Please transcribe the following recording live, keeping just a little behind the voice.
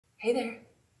Hey there,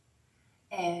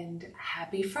 and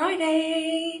happy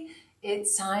Friday.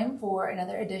 It's time for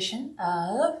another edition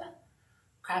of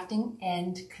Crafting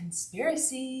and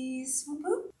Conspiracies. Whoop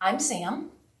whoop. I'm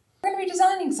Sam. We're going to be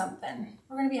designing something.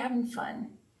 We're going to be having fun.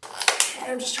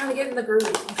 And I'm just trying to get in the groove.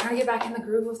 I'm trying to get back in the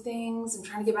groove of things. I'm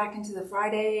trying to get back into the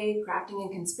Friday Crafting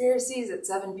and Conspiracies at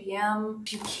 7 p.m.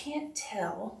 If you can't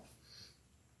tell,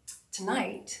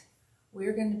 tonight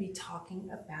we're going to be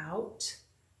talking about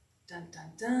dun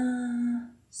dun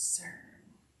dun, CERN.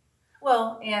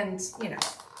 Well, and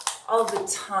all the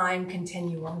time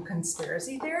continuum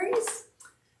conspiracy theories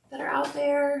that are out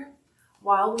there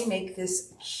while we make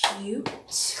this cute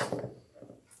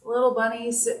little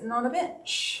bunny sitting on a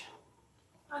bench.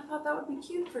 I thought that would be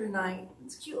cute for tonight.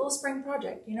 It's a cute little spring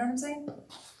project, you know what I'm saying?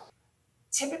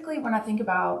 Typically, when I think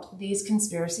about these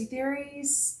conspiracy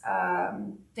theories,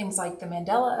 things like the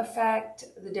Mandela effect,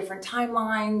 the different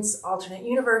timelines, alternate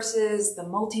universes, the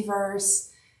multiverse,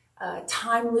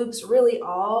 time loops, really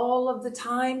all of the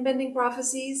time-bending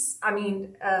prophecies,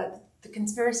 the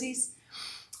conspiracies,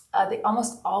 they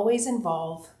almost always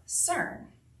involve CERN,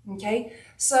 okay?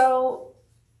 So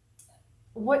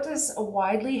what does a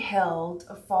widely held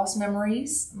false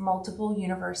memories, multiple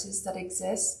universes that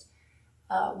exist,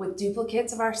 with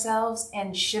duplicates of ourselves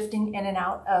and shifting in and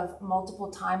out of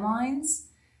multiple timelines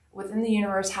within the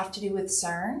universe have to do with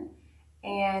CERN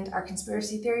and our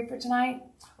conspiracy theory for tonight?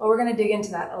 Well, we're going to dig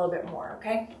into that a little bit more,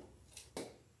 okay?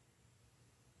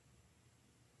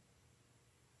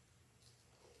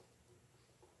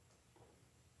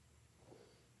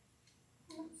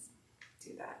 Let's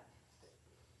do that.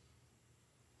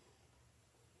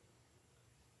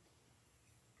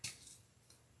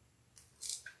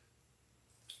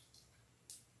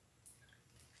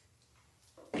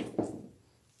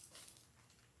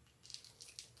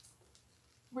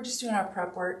 We're just doing our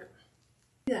prep work.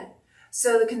 Yeah.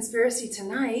 So the conspiracy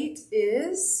tonight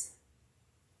is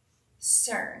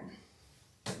CERN.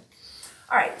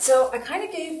 All right, so I kind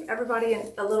of gave everybody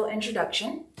a little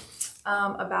introduction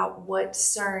about what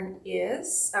CERN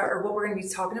is, or what we're going to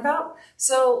be talking about.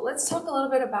 So let's talk a little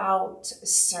bit about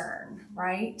CERN,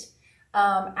 right?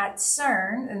 At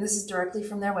CERN, and this is directly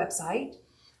from their website,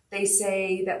 they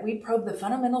say that we probe the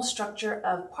fundamental structure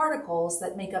of particles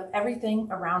that make up everything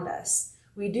around us.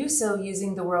 We do so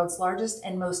using the world's largest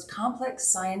and most complex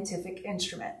scientific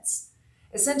instruments.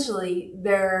 Essentially,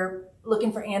 they're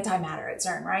looking for antimatter at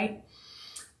CERN, right?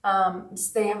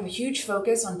 They have a huge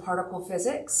focus on particle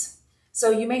physics. So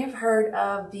you may have heard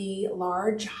of the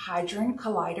Large Hadron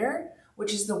Collider,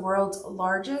 which is the world's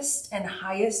largest and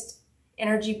highest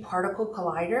energy particle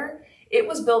collider. It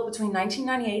was built between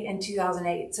 1998 and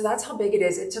 2008. So that's how big it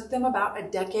is. It took them about a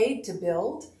decade to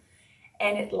build.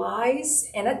 And it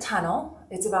lies in a tunnel.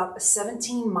 It's about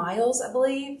 17 miles, I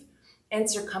believe, in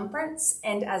circumference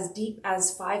and as deep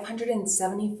as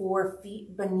 574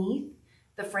 feet beneath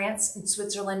the France and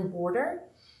Switzerland border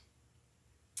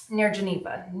near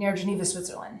Geneva,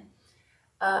 Switzerland.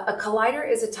 A collider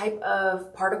is a type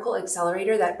of particle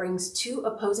accelerator that brings two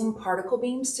opposing particle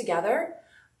beams together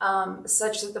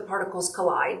such that the particles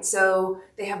collide. So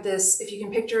they have this, if you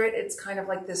can picture it, it's kind of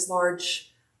like this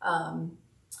large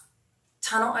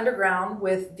tunnel underground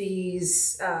with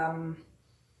these,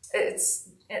 it's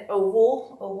an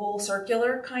oval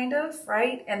circular kind of,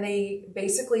 right? And they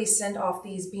basically send off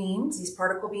these beams, these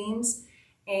particle beams,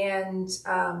 and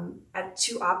at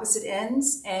two opposite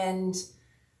ends and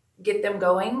get them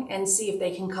going and see if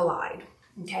they can collide,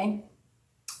 okay?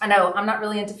 I know I'm not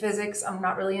really into physics. I'm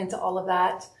not really into all of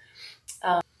that.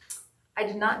 I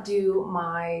did not do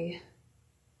my,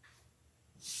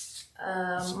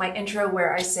 my intro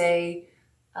where I say,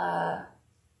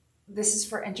 this is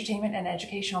for entertainment and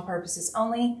educational purposes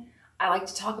only. I like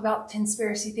to talk about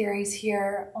conspiracy theories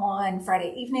here on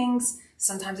Friday evenings.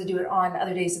 Sometimes I do it on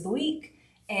other days of the week.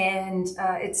 And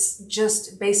it's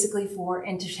just basically for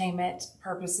entertainment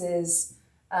purposes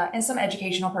and some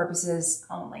educational purposes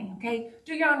only, okay?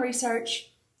 Do your own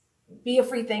research. Be a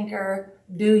free thinker.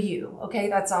 Do you, okay?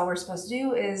 That's all we're supposed to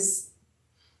do is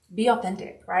be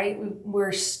authentic, right?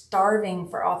 We're starving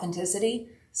for authenticity.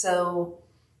 So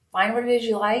find what it is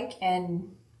you like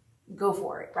and go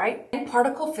for it, right? In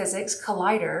particle physics,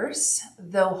 colliders,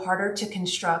 though harder to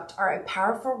construct, are a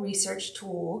powerful research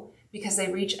tool because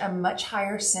they reach a much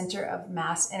higher center of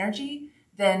mass energy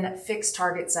than fixed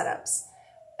target setups.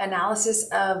 Analysis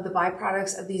of the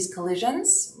byproducts of these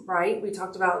collisions, right? We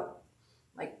talked about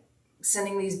like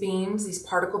sending these beams, these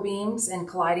particle beams and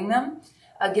colliding them,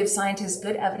 gives scientists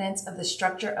good evidence of the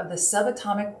structure of the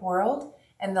subatomic world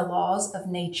and the laws of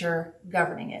nature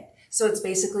governing it. So it's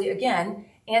basically, again,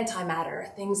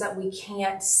 antimatter, things that we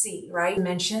can't see, right?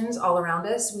 Dimensions all around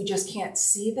us, we just can't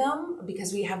see them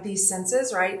because we have these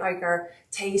senses, right? Like our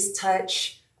taste,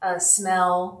 touch,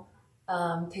 smell,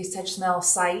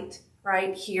 sight,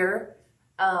 right here.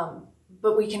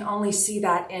 But we can only see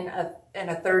that in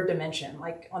a third dimension,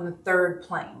 like on the third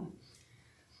plane.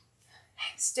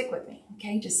 Stick with me,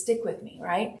 okay? Just stick with me,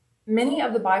 right? Many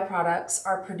of the byproducts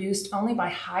are produced only by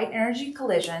high energy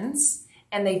collisions,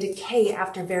 and they decay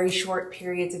after very short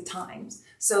periods of time.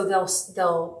 So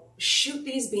they'll shoot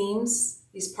these beams,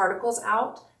 these particles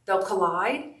out, they'll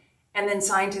collide, and then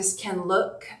scientists can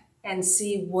look and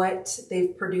see what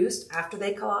they've produced after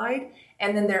they collide.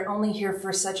 And then they're only here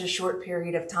for such a short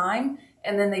period of time,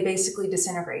 and then they basically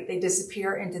disintegrate. They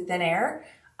disappear into thin air.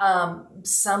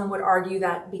 Some would argue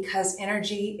that because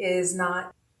energy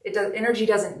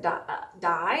doesn't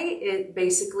die, it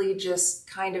basically just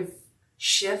kind of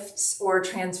shifts or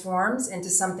transforms into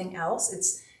something else.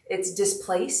 It's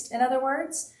displaced, in other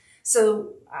words.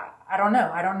 So I don't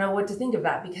know. I don't know what to think of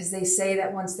that, because they say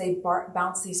that once they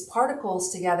bounce these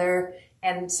particles together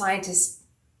and scientists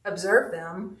observe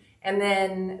them and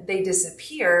then they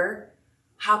disappear,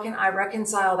 how can I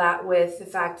reconcile that with the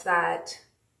fact that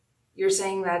you're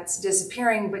saying that's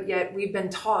disappearing, but yet we've been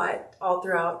taught all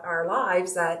throughout our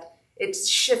lives that it's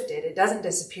shifted. It doesn't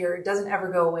disappear. It doesn't ever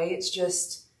go away. It's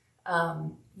just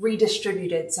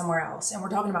redistributed somewhere else. And we're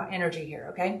talking about energy here,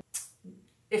 okay?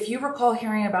 If you recall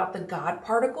hearing about the God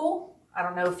particle, I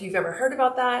don't know if you've ever heard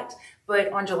about that,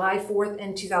 but on July 4th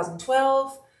in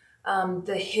 2012,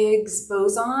 the Higgs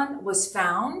boson was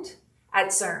found at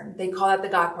CERN. They call that the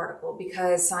God particle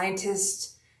because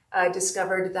scientists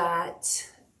discovered that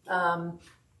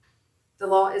the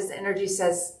law of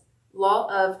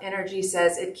energy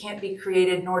says it can't be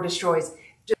created nor destroys.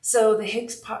 So the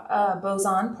Higgs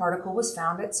boson particle was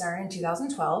found at CERN in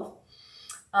 2012.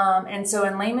 And so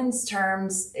in layman's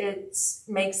terms, it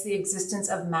makes the existence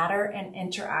of matter and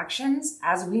interactions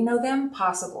as we know them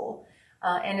possible,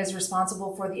 and is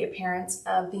responsible for the appearance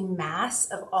of the mass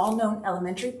of all known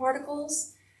elementary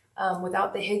particles.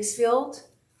 Without the Higgs field,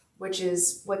 which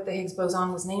is what the Higgs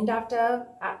boson was named after,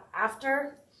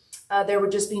 there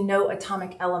would just be no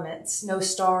atomic elements, no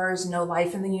stars, no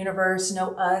life in the universe,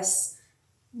 no us,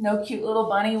 no cute little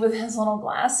bunny with his little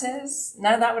glasses.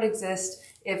 None of that would exist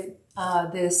if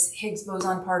this Higgs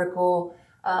boson particle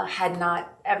had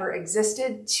not ever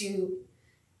existed to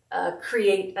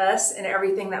create us and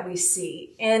everything that we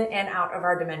see in and out of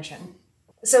our dimension.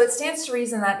 So it stands to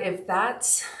reason that if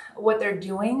that's what they're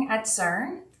doing at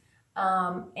CERN,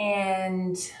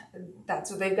 and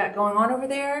that's what they've got going on over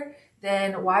there,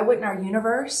 then why wouldn't our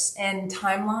universe and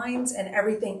timelines and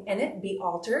everything in it be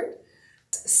altered?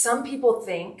 Some people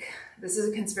think, this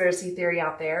is a conspiracy theory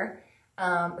out there,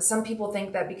 some people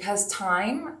think that because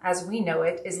time, as we know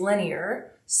it, is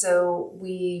linear, so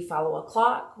we follow a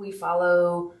clock, we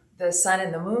follow the sun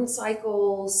and the moon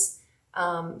cycles,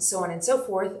 so on and so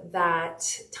forth,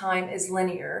 that time is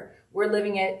linear. We're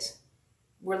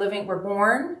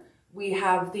born, we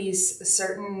have these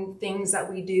certain things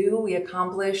that we do, we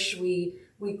accomplish, we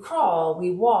crawl,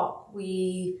 we walk,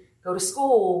 we go to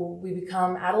school, we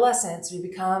become adolescents, we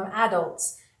become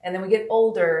adults, and then we get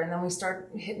older, and then we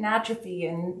start hitting atrophy,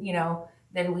 and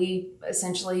then we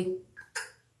essentially,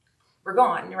 we're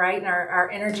gone, right? And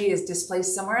our energy is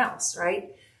displaced somewhere else,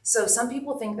 right? So some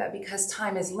people think that because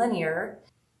time is linear,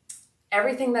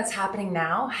 everything that's happening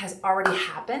now has already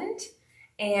happened,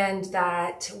 and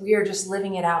that we are just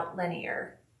living it out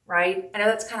linear, right? I know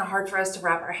that's kind of hard for us to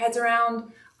wrap our heads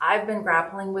around. I've been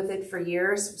grappling with it for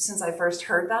years since I first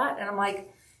heard that. And I'm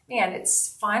like, man,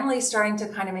 it's finally starting to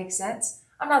kind of make sense.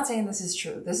 I'm not saying this is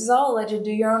true. This is all alleged.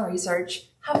 Do your own research,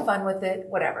 have fun with it,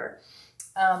 whatever.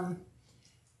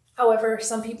 However,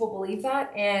 some people believe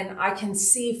that, and I can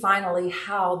see finally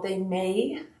how they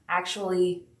may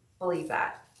actually believe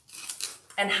that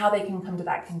and how they can come to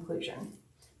that conclusion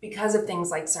because of things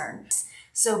like CERN.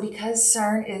 So because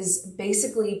CERN is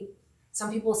basically,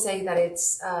 some people say that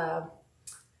it's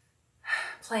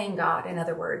playing God, in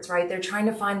other words, right? They're trying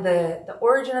to find the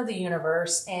origin of the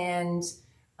universe, and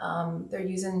they're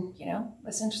using,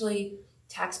 essentially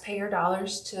taxpayer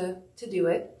dollars to do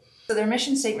it. So their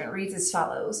mission statement reads as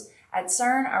follows: at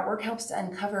CERN, our work helps to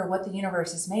uncover what the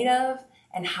universe is made of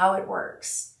and how it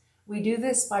works. We do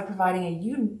this by providing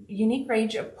a unique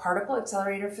range of particle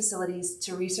accelerator facilities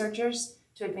to researchers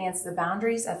to advance the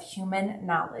boundaries of human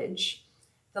knowledge.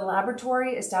 The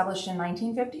laboratory, established in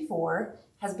 1954,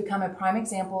 has become a prime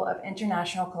example of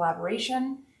international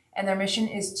collaboration, and their mission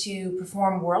is to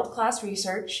perform world-class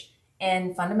research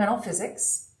in fundamental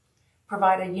physics,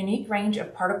 provide a unique range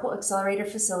of particle accelerator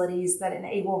facilities that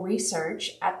enable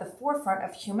research at the forefront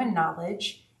of human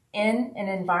knowledge in an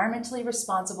environmentally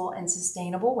responsible and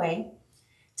sustainable way,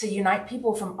 to unite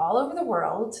people from all over the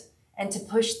world, and to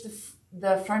push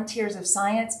the frontiers of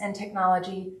science and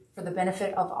technology for the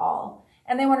benefit of all.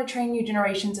 And they want to train new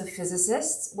generations of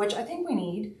physicists, which I think we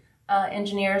need,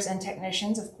 engineers and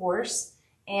technicians, of course,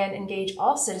 and engage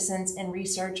all citizens in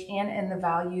research and in the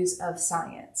values of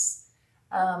science.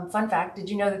 Fun fact, did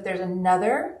you know that there's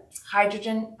another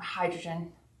Hadron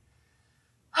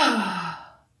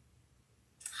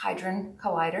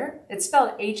Collider? It's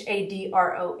spelled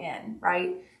Hadron,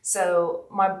 right? So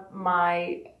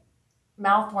my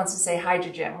mouth wants to say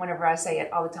hydrogen whenever I say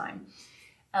it all the time.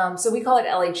 So we call it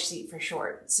LHC for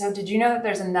short. So did you know that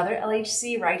there's another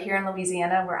LHC right here in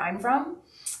Louisiana where I'm from?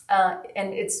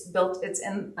 And it's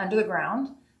under the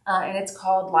ground, and it's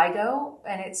called LIGO,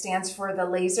 and it stands for the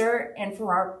Laser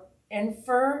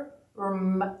Interferometer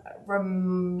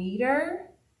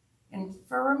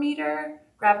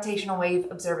Gravitational Wave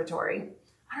Observatory.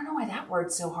 I don't know why that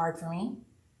word's so hard for me.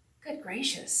 Good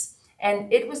gracious.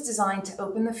 And it was designed to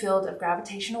open the field of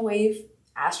gravitational wave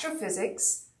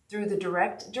astrophysics through the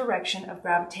direct direction of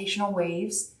gravitational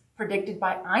waves predicted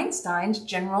by Einstein's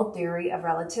general theory of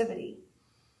relativity.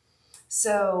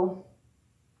 So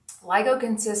LIGO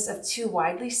consists of two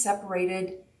widely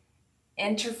separated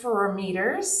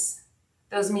interferometers.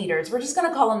 Those meters, we're just going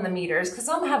to call them the meters because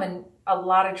I'm having a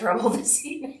lot of trouble this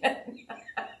evening.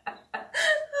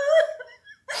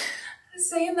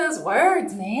 Saying those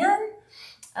words, man.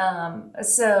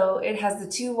 So it has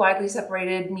the two widely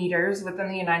separated meters within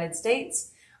the United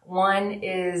States. One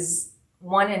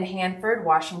in Hanford,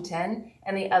 Washington,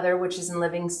 and the other, which is in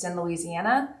Livingston,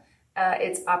 Louisiana.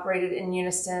 It's operated in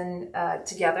unison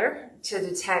together to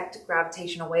detect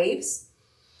gravitational waves.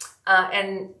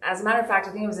 And as a matter of fact,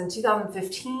 I think it was in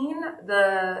 2015,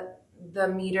 the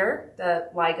meter, the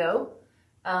LIGO,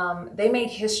 they made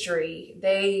history.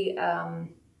 They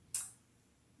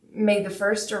made the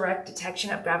first direct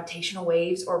detection of gravitational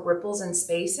waves or ripples in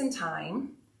space and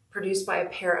time produced by a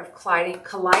pair of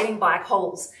colliding black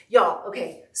holes. Y'all,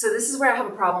 okay, so this is where I have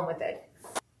a problem with it.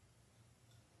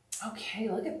 Okay,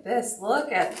 look at this, oh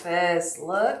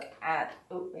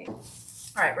wait. All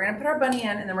right, we're gonna put our bunny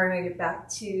in and then we're gonna get back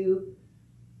to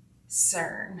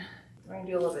CERN. We're gonna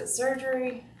do a little bit of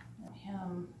surgery, get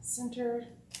him centered.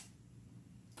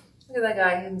 Look at that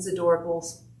guy, he's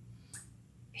adorables.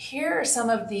 Here are some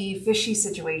of the fishy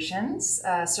situations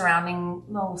surrounding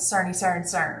little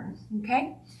CERN,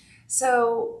 okay?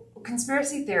 So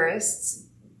conspiracy theorists,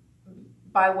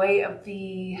 by way of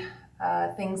the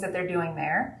things that they're doing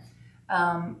there,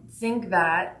 think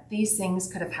that these things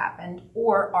could have happened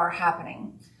or are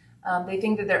happening. They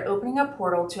think that they're opening a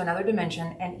portal to another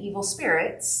dimension and evil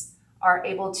spirits are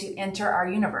able to enter our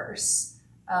universe.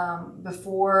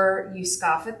 Before you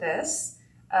scoff at this,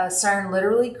 CERN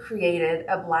literally created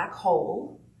a black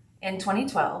hole in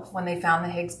 2012 when they found the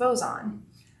Higgs boson.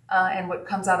 And what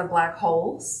comes out of black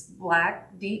holes?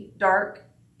 Black, deep, dark,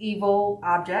 evil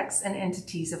objects and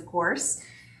entities, of course.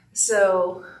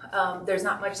 So there's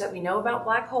not much that we know about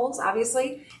black holes,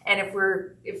 obviously. And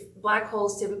if black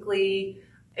holes typically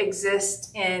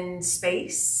exist in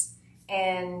space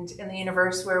and in the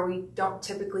universe where we don't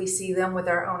typically see them with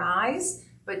our own eyes,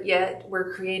 but yet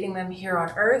we're creating them here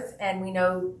on Earth, and we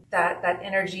know that that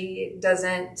energy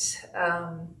doesn't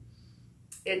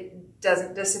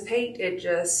dissipate. It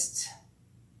just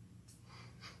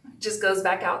goes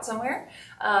back out somewhere.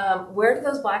 Where do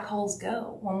those black holes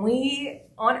go? When we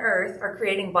on Earth are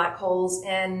creating black holes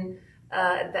in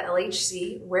the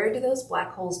LHC, where do those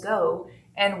black holes go?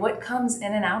 And what comes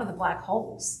in and out of the black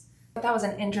holes? That was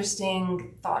an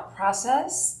interesting thought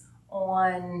process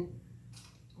on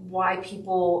why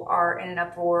people are in an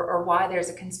uproar or why there's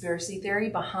a conspiracy theory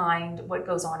behind what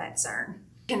goes on at CERN.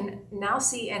 We can now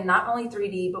see in not only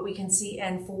 3D, but we can see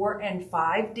in 4 and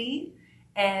 5D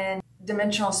and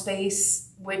dimensional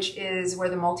space, which is where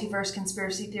the multiverse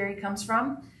conspiracy theory comes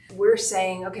from. We're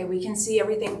saying, okay, we can see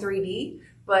everything 3D,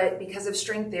 but because of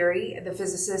string theory, the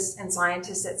physicists and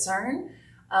scientists at CERN,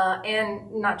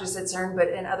 and not just at CERN, but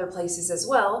in other places as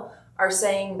well, are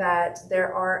saying that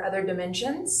there are other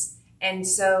dimensions. And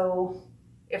so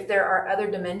if there are other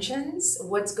dimensions,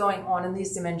 what's going on in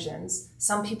these dimensions?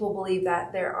 Some people believe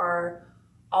that there are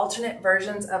alternate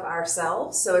versions of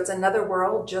ourselves. So it's another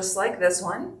world just like this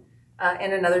one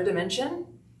in another dimension.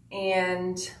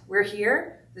 And we're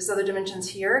here, this other dimension's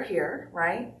here,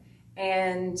 right?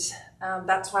 And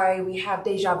that's why we have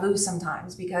deja vu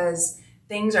sometimes, because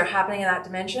things are happening in that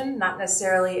dimension, not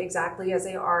necessarily exactly as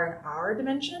they are in our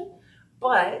dimension,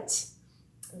 but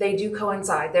they do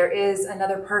coincide. There is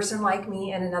another person like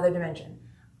me in another dimension.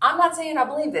 I'm not saying I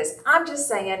believe this. I'm just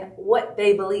saying what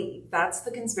they believe. That's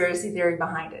the conspiracy theory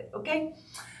behind it, okay?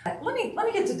 Let me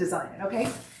get to designing, okay?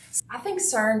 I think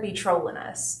CERN be trolling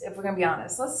us, if we're gonna be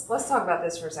honest. Let's talk about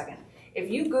this for a second. If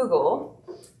you Google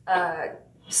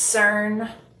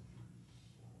CERN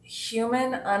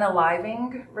human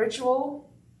unaliving ritual,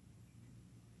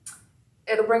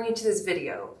 it'll bring you to this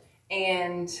video.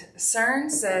 And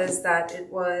CERN says that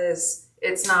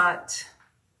it's not,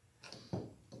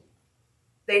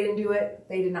 they didn't do it.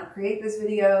 They did not create this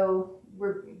video.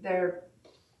 They're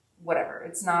whatever.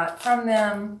 It's not from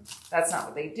them. That's not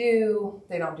what they do.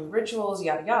 They don't do rituals,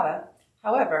 yada, yada.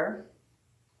 However,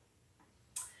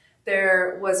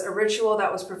 there was a ritual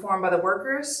that was performed by the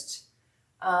workers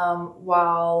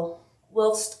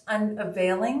whilst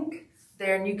unveiling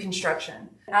their new construction.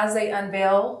 As they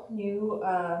unveil new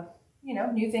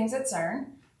things at CERN,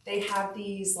 they have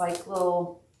these like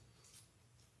little,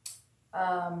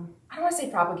 I don't want to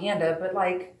say propaganda, but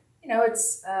like,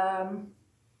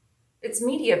 it's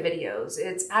media videos,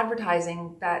 it's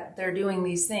advertising that they're doing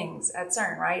these things at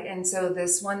CERN, right? And so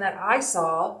this one that I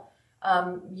saw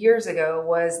years ago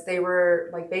was they were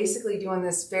like basically doing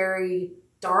this very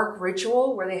dark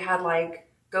ritual where they had like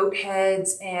goat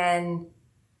heads and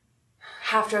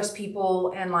half-dressed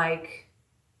people, and like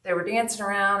they were dancing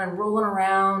around and rolling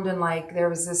around, and like there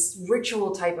was this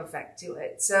ritual type effect to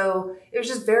it. So it was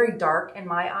just very dark in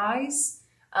my eyes.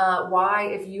 Why,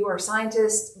 if you are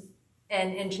scientists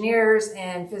and engineers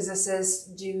and physicists,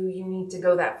 do you need to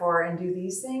go that far and do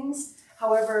these things?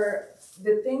 However,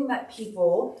 the thing that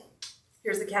people,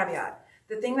 here's the caveat,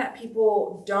 the thing that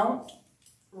people don't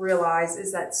realize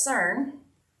is that CERN,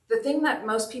 the thing that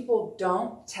most people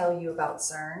don't tell you about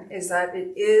CERN is that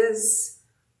it is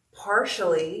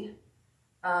partially,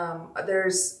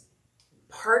 there's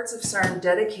parts of CERN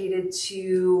dedicated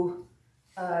to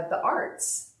the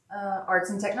arts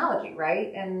and technology,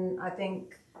 right? And I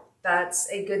think that's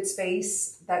a good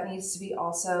space that needs to be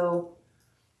also,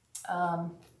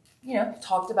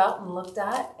 talked about and looked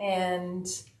at. And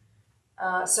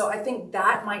so I think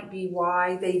that might be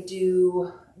why they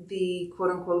do the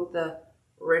quote unquote, the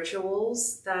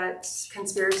rituals that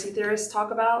conspiracy theorists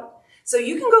talk about. So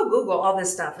you can go Google all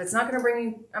this stuff. It's not going to bring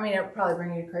you, it'll probably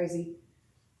bring you to crazy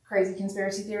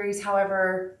conspiracy theories.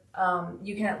 However,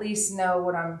 you can at least know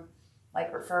what I'm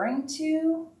like referring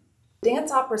to.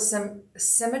 Dance opera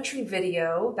symmetry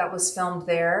video that was filmed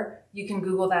there. You can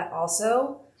Google that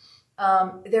also.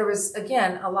 There was,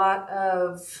 again, a lot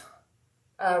of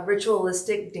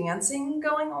ritualistic dancing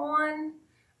going on.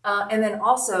 And then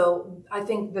also, I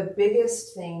think the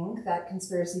biggest thing that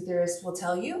conspiracy theorists will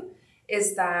tell you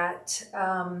is that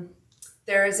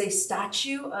there is a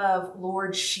statue of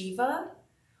Lord Shiva,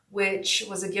 which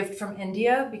was a gift from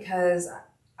India, because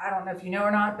I don't know if you know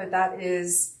or not, but that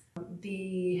is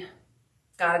the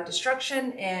god of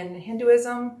destruction in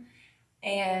Hinduism,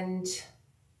 and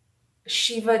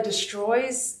Shiva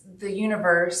destroys the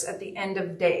universe at the end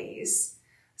of days.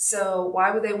 So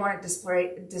why would they want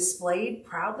it displayed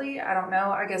proudly? I don't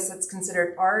know. I guess that's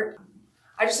considered art.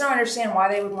 I just don't understand why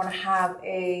they would want to have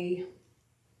a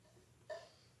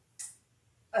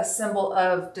symbol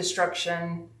of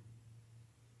destruction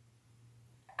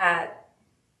at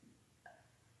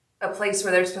a place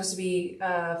where they're supposed to be,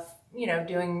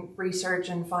 doing research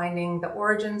and finding the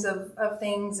origins of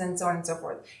things and so on and so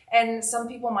forth. And some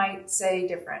people might say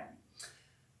different.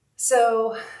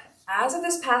 So as of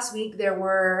this past week, there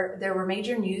were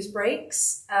major news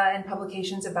breaks and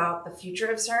publications about the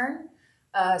future of CERN.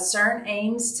 CERN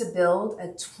aims to build a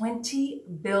 $20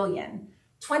 billion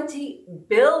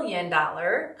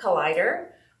collider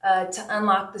to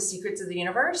unlock the secrets of the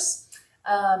universe.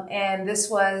 And this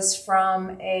was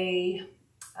from an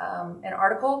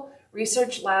article.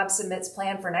 Research lab submits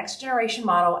plan for next generation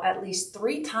model at least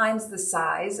 3 times the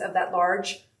size of that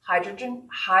large hadron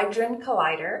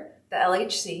collider, the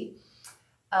LHC.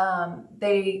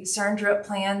 CERN drew up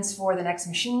plans for the next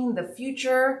machine,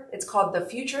 it's called the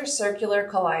Future Circular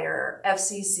Collider,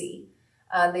 FCC.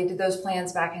 They did those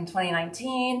plans back in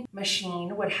 2019.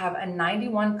 Machine would have a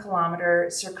 91-kilometer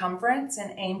circumference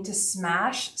and aim to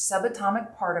smash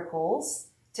subatomic particles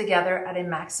together at a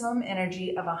maximum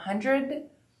energy of 100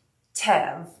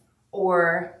 TeV,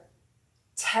 or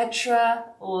tetra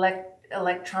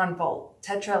electron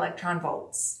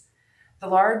volts. The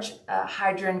Large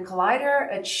Hadron Collider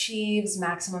achieves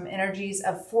maximum energies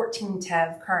of 14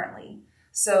 TeV currently.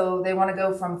 So they want to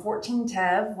go from 14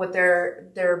 TeV, what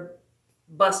they're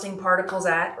busting particles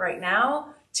at right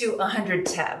now, to 100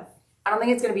 TeV. I don't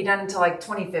think it's going to be done until like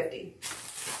 2050,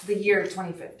 the year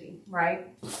 2050, right?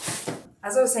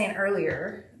 as I was saying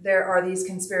earlier, there are these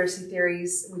conspiracy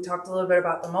theories. We talked a little bit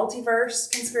about the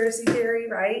multiverse conspiracy theory,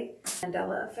 right?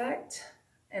 Mandela effect.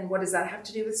 And what does that have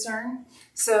to do with CERN?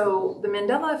 So the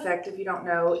Mandela effect, if you don't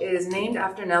know, is named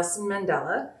after Nelson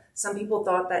Mandela. Some people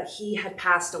thought that he had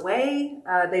passed away.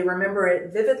 They remember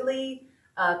it vividly,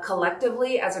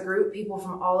 collectively as a group. People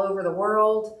from all over the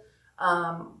world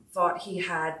thought he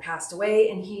had passed away,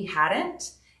 and he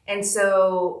hadn't. And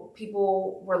so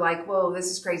people were like, whoa,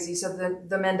 this is crazy. So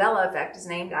the Mandela effect is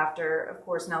named after, of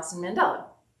course, Nelson Mandela.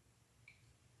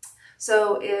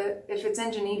 So if it's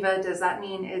in Geneva, does that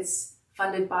mean it's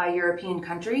funded by European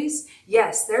countries?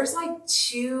 Yes, there's like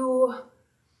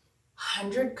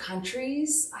 200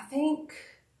 countries, I think,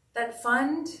 that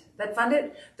fund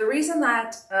it. The reason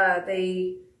that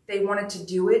they wanted to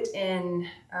do it in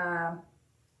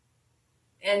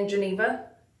Geneva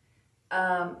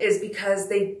is because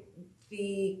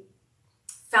the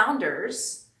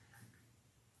founders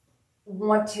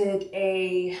wanted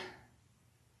a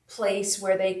place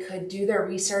where they could do their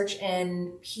research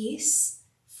in peace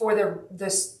for the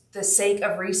sake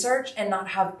of research and not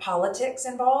have politics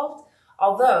involved.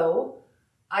 Although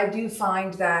I do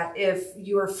find that if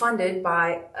you are funded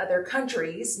by other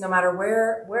countries, no matter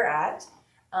where we're at,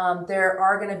 there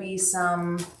are going to be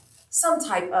some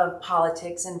type of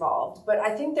politics involved. But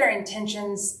I think their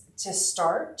intentions to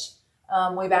start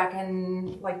way back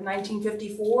in like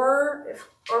 1954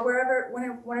 or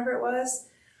whenever it was,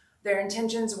 their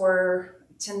intentions were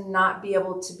to not be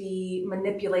able to be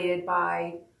manipulated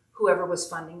by whoever was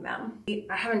funding them.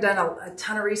 I haven't done a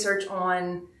ton of research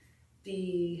on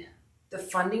the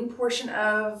funding portion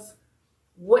of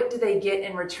what do they get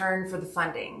in return for the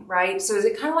funding, right? So is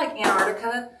it kind of like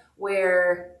Antarctica,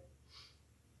 where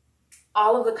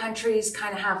all of the countries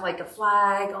kind of have like a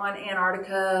flag on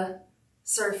Antarctica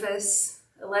surface,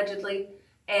 allegedly,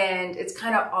 and it's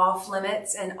kind of off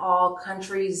limits, and all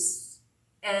countries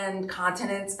and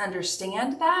continents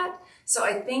understand that. So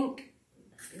I think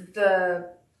the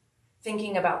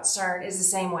thinking about CERN is the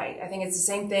same way. I think it's the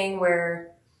same thing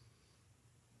where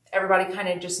everybody kind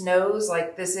of just knows,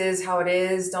 like, this is how it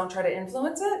is, don't try to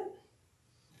influence it.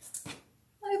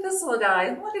 Look at this little guy,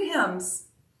 look at him.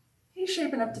 He's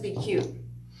shaping up to be cute.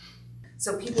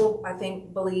 So people, I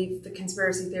think, believe the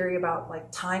conspiracy theory about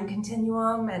like time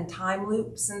continuum and time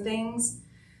loops and things.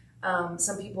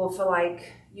 Some people feel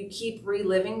like you keep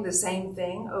reliving the same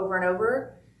thing over and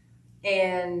over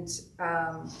and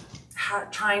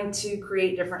trying to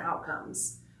create different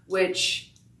outcomes,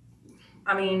 which,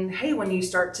 I mean, hey, when you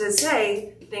start to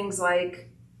say things like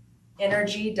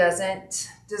energy doesn't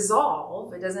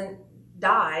dissolve, it doesn't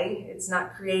die, it's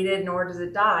not created, nor does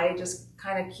it die, it just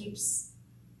kind of keeps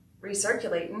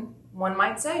recirculating, one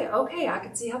might say, okay, I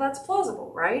can see how that's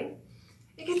plausible, right?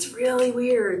 It gets really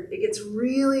weird. It gets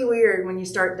really weird when you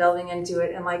start delving into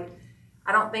it. And like,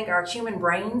 I don't think our human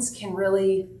brains can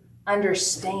really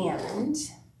understand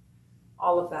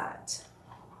all of that.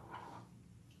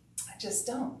 I just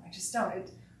don't.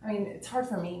 I mean, it's hard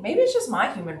for me. Maybe it's just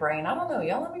my human brain. I don't know.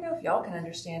 Y'all let me know if y'all can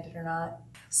understand it or not.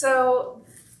 So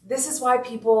this is why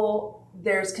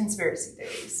there's conspiracy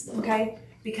theories, okay?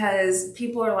 Because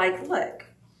people are like, look,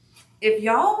 if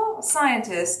y'all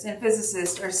scientists and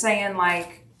physicists are saying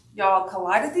like, y'all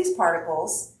collided these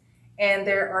particles and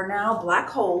there are now black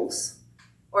holes,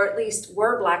 or at least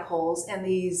were black holes in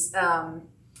these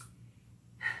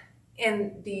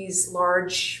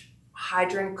large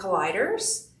hadron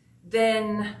colliders,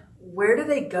 then where do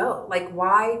they go? Like,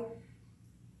 why?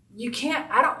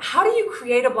 How do you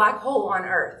create a black hole on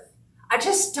Earth? I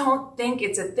just don't think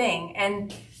it's a thing.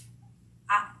 And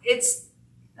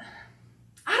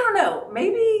I don't know,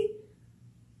 maybe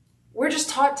we're just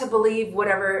taught to believe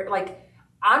whatever. Like,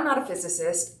 I'm not a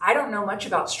physicist. I don't know much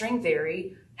about string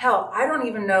theory. Hell, I don't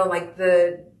even know like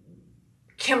the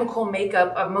chemical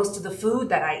makeup of most of the food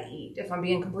that I eat, if I'm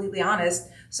being completely honest.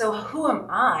 So who am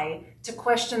I to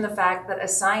question the fact that a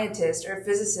scientist or a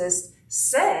physicist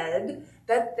said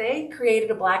that they created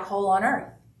a black hole on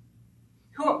Earth?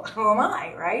 Who am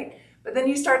I, right? But then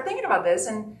you start thinking about this,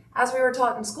 and as we were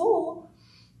taught in school,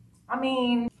 I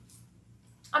mean,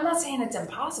 I'm not saying it's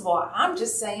impossible. I'm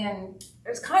just saying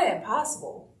it's kind of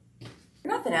impossible. If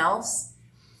nothing else,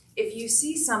 if you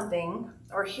see something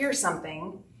or hear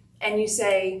something and you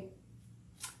say,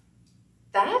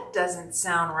 that doesn't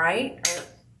sound right, or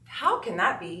how can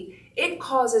that be? It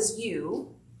causes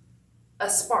you a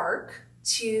spark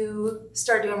to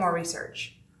start doing more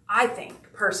research, I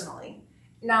think, personally.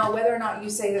 Now, whether or not you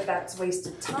say that that's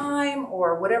wasted time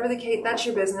or whatever the case, that's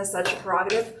your business, that's your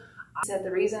prerogative. I said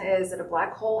the reason is that a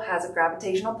black hole has a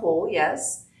gravitational pull,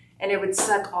 yes, and it would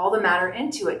suck all the matter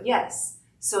into it, yes.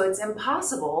 So it's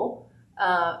impossible.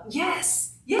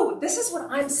 Yes, this is what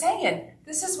I'm saying.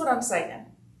 This is what I'm saying.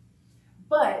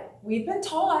 But we've been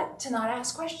taught to not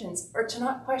ask questions or to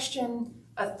not question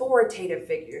authoritative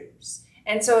figures.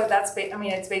 And so that's,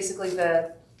 it's basically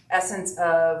the essence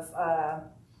of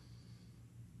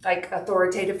like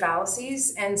authoritative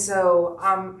fallacies. And so,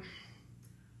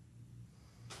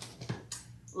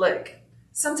 look,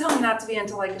 some tell me not to be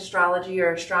into like astrology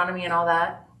or astronomy and all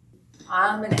that.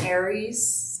 I'm an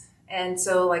Aries. And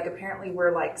so like apparently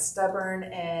we're like stubborn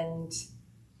and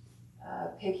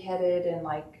pig-headed and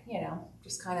like, you know,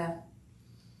 just kind of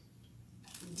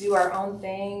do our own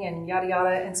thing and yada yada.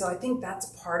 And so I think that's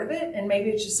part of it. And maybe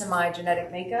it's just in my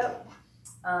genetic makeup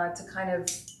to kind of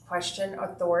question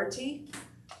authority.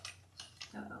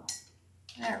 Uh-oh.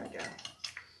 There we go.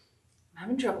 I'm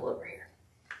having trouble over here.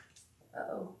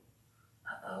 Uh-oh.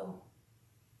 Uh-oh.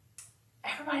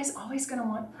 Everybody's always going to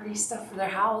want pretty stuff for their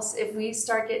house. If we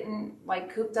start getting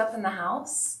like cooped up in the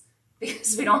house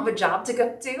because we don't have a job to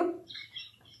go to.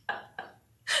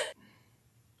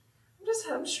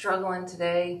 I'm struggling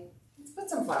today. Let's put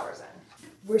some flowers in.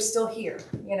 We're still here,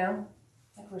 you know?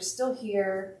 Like we're still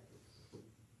here.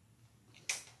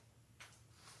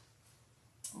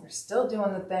 We're still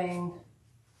doing the thing.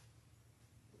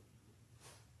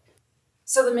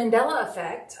 So the Mandela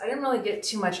effect, I didn't really get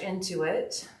too much into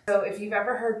it. So if you've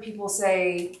ever heard people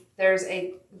say there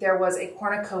was a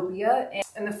cornucopia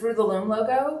in the Fruit of the Loom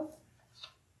logo,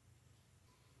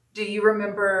 do you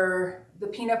remember the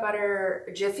peanut butter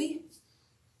Jiffy?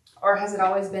 Or has it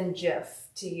always been Jif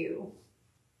to you?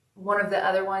 One of the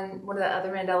other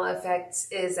Mandela effects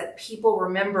is that people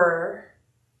remember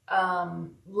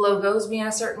logos being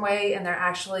a certain way and they're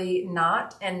actually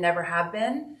not and never have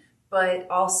been. But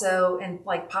also in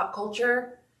like pop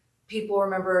culture, people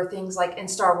remember things like in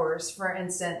Star Wars, for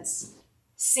instance,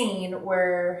 scene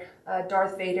where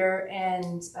Darth Vader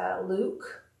and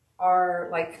Luke are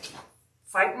like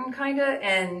fighting kinda,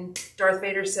 and Darth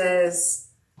Vader says,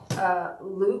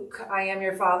 Luke, I am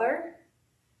your father.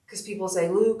 Because people say,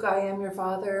 Luke, I am your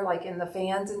father, like in the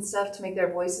fans and stuff to make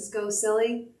their voices go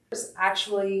silly.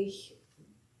 Actually,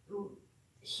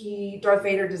 Darth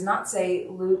Vader does not say,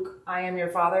 Luke, I am your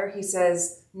father. He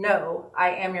says, no,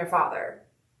 I am your father.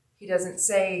 He doesn't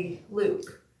say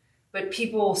Luke. But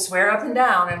people swear up and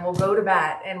down and will go to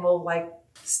bat and will like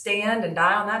stand and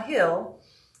die on that hill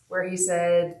where he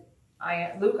said,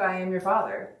 Luke, I am your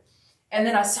father. And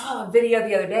then I saw a video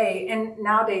the other day, and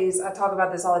nowadays I talk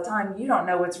about this all the time. You don't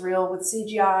know what's real with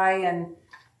CGI and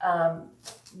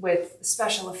with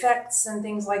special effects and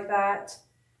things like that.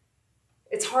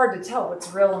 It's hard to tell what's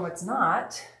real and what's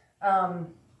not.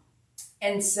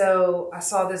 And so I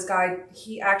saw this guy,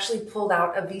 he actually pulled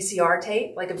out a VCR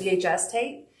tape, like a VHS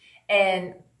tape,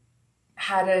 and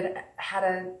had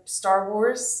a Star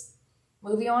Wars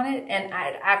movie on it. And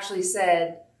it actually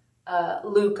said,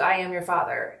 Luke, I am your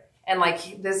father. And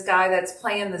like this guy that's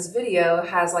playing this video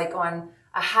has like on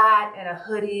a hat and a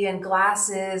hoodie and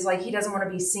glasses. Like he doesn't want to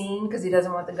be seen because he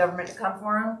doesn't want the government to come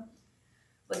for him.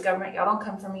 But government, y'all don't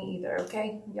come for me either,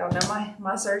 okay? Y'all know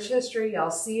my search history.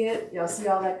 Y'all see it. Y'all see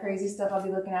all that crazy stuff I'll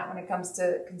be looking at when it comes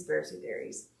to conspiracy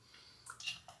theories.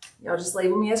 Y'all just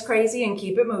label me as crazy and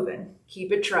keep it moving.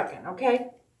 Keep it trucking, okay?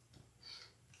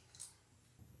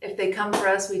 If they come for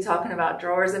us, we talking about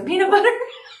drawers and peanut butter.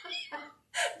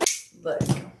 Look.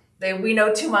 We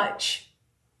know too much.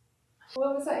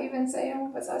 What was I even saying?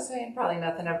 What was I saying? Probably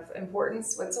nothing of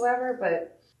importance whatsoever,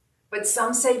 but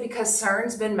some say because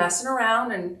CERN's been messing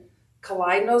around and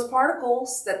colliding those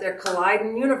particles, that they're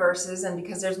colliding universes, and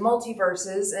because there's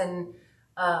multiverses and,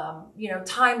 you know,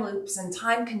 time loops and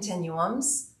time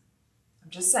continuums.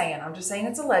 I'm just saying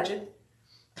it's alleged,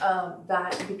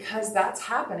 that because that's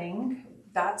happening,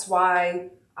 that's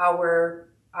why our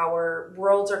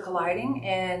worlds are colliding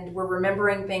and we're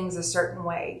remembering things a certain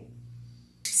way.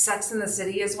 Sex in the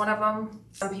City is one of them.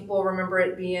 Some people remember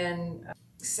it being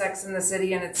Sex in the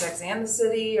City and it's Sex and the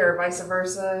City, or vice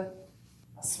versa.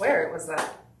 I swear it was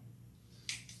that.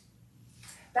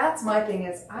 That's my thing,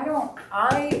 is I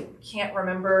can't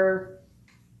remember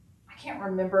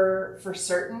for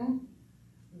certain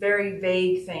very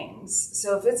vague things.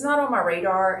 So if it's not on my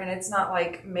radar and it's not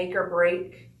like make or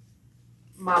break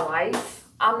my life,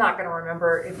 I'm not going to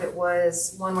remember if it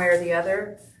was one way or the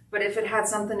other. But if it had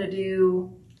something to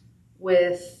do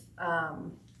with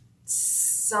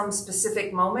some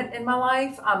specific moment in my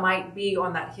life, I might be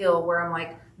on that hill where I'm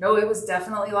like, no, it was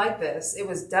definitely like this. It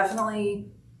was definitely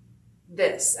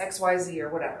this, XYZ or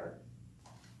whatever.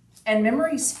 And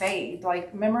memories fade.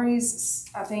 Like memories,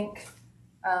 I think,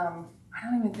 I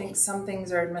don't even think some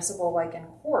things are admissible like in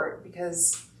court,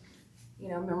 because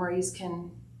memories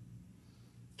can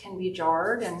be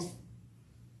jarred and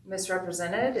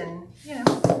misrepresented, and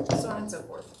so on and so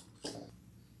forth.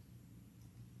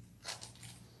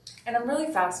 And I'm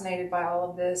really fascinated by all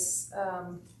of this,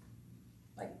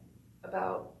 like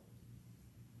about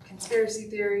conspiracy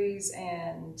theories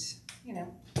and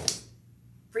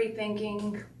free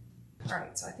thinking. All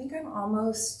right, so I think I'm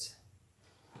almost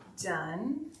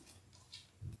done.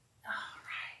 All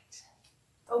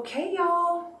right. Okay,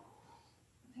 y'all.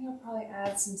 I think I'll probably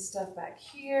add some stuff back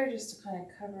here just to kind of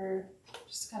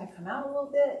come out a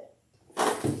little bit.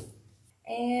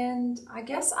 And I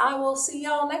guess I will see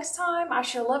y'all next time. I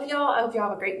sure love y'all. I hope y'all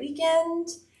have a great weekend.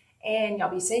 And y'all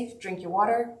be safe, drink your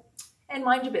water, and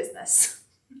mind your business.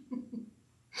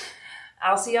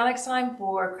 I'll see y'all next time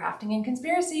for Crafting and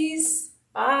Conspiracies.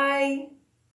 Bye.